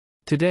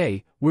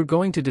Today, we're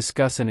going to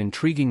discuss an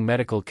intriguing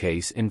medical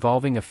case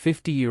involving a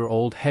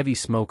 50-year-old heavy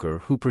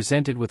smoker who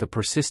presented with a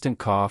persistent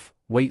cough,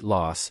 weight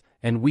loss,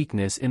 and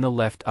weakness in the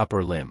left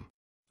upper limb.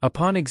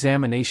 Upon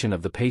examination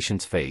of the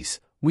patient's face,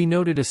 we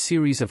noted a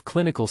series of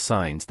clinical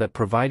signs that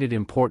provided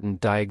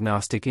important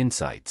diagnostic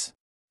insights.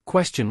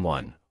 Question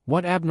 1.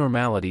 What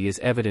abnormality is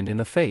evident in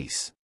the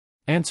face?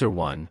 Answer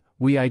 1.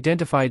 We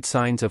identified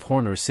signs of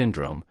Horner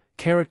syndrome,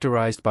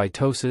 characterized by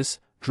ptosis,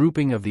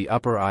 drooping of the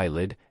upper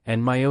eyelid,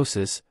 and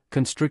miosis,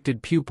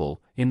 constricted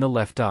pupil, in the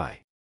left eye.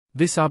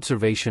 This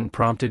observation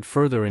prompted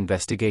further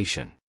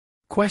investigation.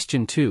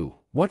 Question 2.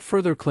 What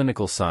further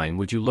clinical sign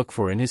would you look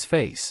for in his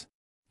face?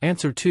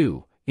 Answer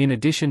 2. In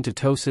addition to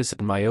ptosis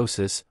and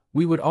miosis,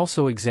 we would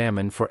also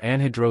examine for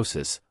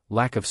anhidrosis,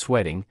 lack of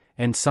sweating,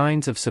 and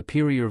signs of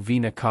superior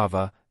vena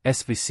cava,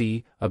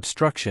 SVC,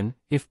 obstruction,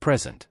 if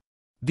present.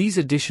 These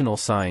additional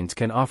signs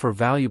can offer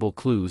valuable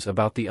clues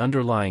about the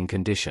underlying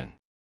condition.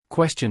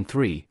 Question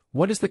 3.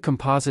 What is the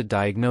composite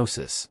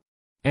diagnosis?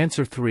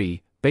 Answer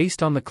 3.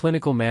 Based on the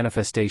clinical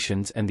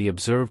manifestations and the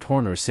observed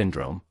Horner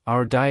syndrome,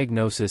 our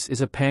diagnosis is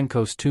a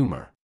Pancoast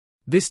tumor.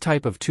 This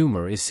type of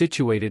tumor is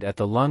situated at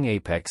the lung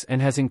apex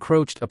and has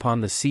encroached upon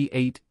the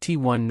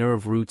C8-T1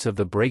 nerve roots of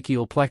the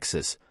brachial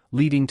plexus,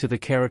 leading to the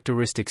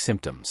characteristic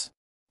symptoms.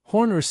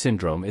 Horner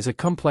syndrome is a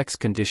complex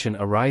condition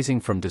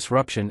arising from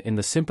disruption in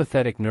the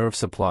sympathetic nerve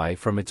supply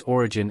from its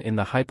origin in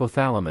the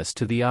hypothalamus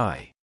to the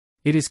eye.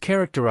 It is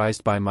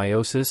characterized by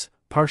miosis,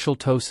 partial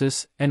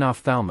ptosis,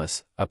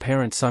 enophthalmos,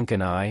 apparent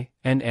sunken eye,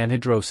 and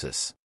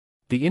anhidrosis.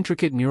 The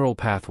intricate neural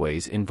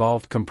pathways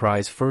involved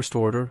comprise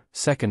first-order,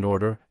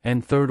 second-order,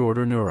 and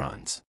third-order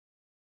neurons.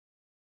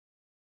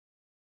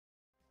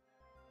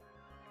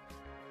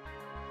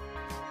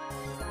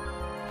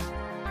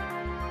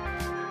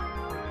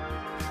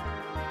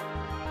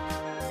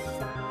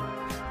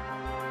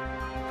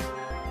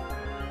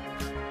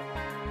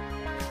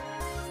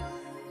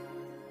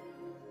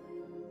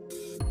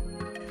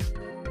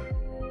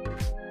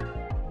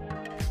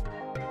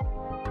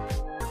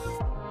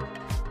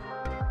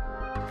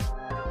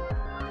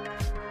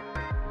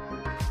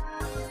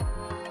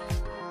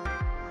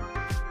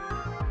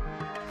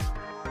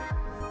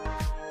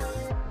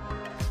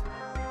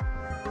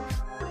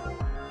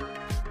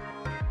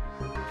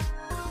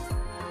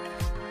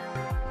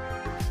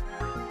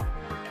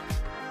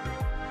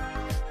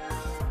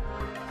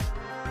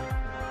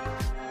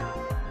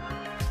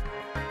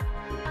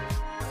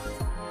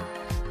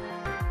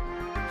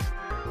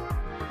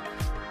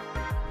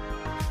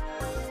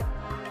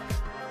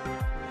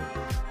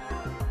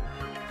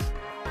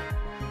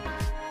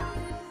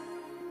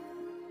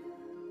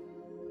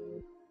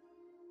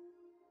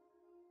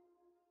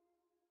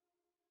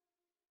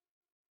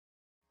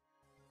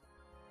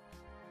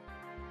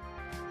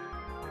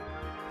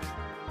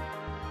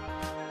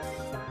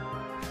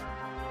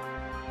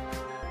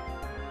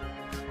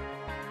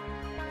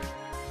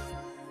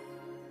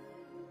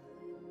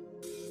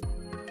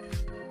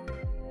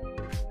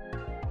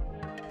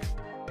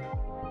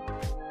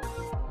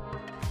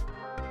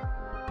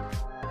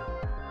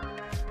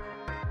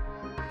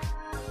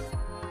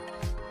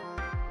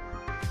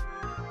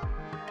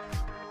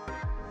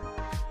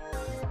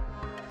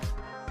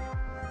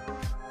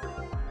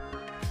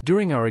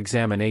 During our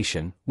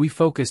examination, we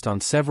focused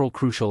on several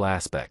crucial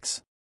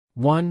aspects.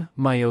 1.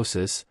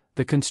 Miosis.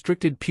 The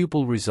constricted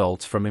pupil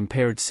results from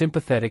impaired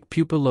sympathetic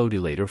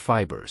pupillodilator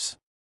fibers.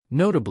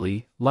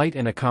 Notably, light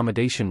and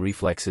accommodation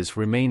reflexes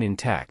remain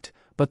intact,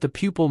 but the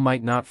pupil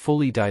might not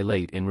fully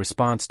dilate in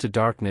response to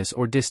darkness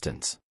or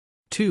distance.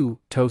 2.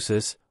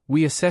 Ptosis.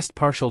 We assessed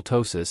partial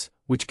ptosis,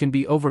 which can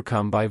be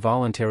overcome by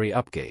voluntary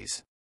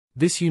upgaze.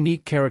 This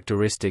unique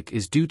characteristic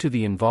is due to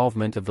the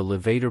involvement of the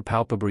levator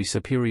palpebrae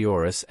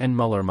superioris and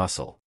muller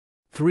muscle.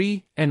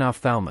 3.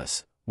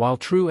 Enophthalmos. While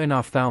true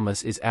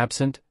enophthalmos is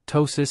absent,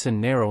 ptosis and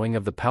narrowing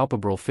of the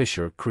palpebral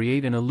fissure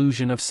create an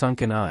illusion of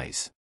sunken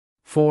eyes.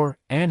 4.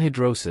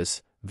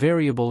 Anhidrosis.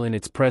 Variable in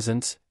its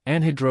presence,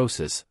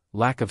 anhidrosis,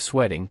 lack of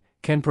sweating,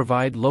 can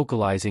provide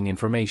localizing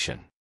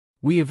information.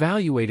 We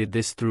evaluated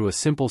this through a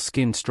simple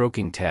skin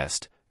stroking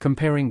test,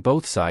 comparing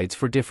both sides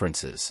for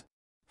differences.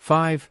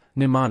 5.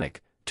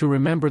 Mnemonic. To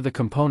remember the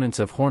components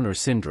of Horner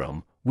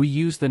syndrome, we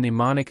use the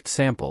mnemonic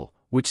sample,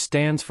 which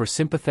stands for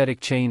sympathetic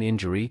chain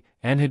injury,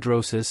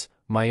 anhidrosis,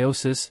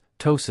 miosis,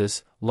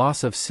 ptosis,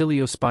 loss of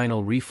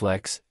ciliospinal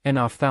reflex,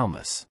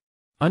 enophthalmos.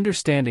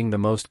 Understanding the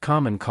most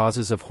common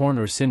causes of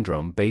Horner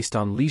syndrome based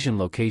on lesion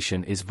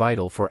location is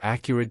vital for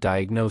accurate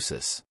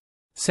diagnosis.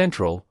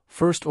 Central,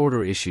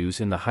 first-order issues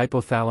in the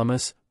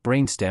hypothalamus,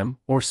 brainstem,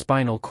 or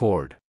spinal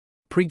cord.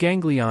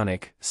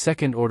 Preganglionic,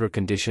 second-order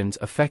conditions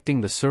affecting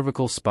the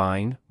cervical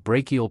spine,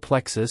 brachial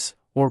plexus,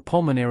 or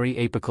pulmonary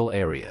apical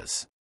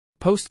areas.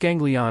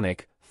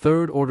 Postganglionic,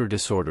 third-order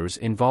disorders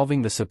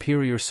involving the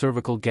superior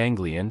cervical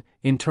ganglion,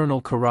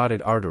 internal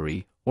carotid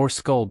artery, or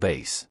skull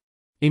base.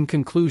 In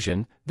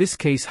conclusion, this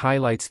case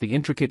highlights the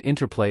intricate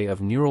interplay of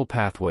neural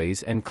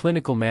pathways and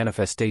clinical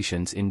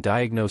manifestations in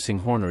diagnosing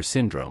Horner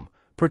syndrome,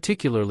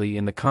 particularly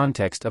in the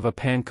context of a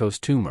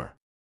Pancoast tumor.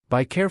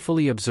 By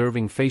carefully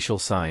observing facial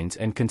signs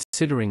and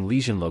considering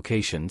lesion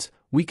locations,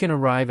 we can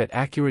arrive at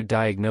accurate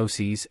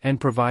diagnoses and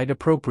provide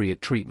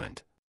appropriate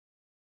treatment.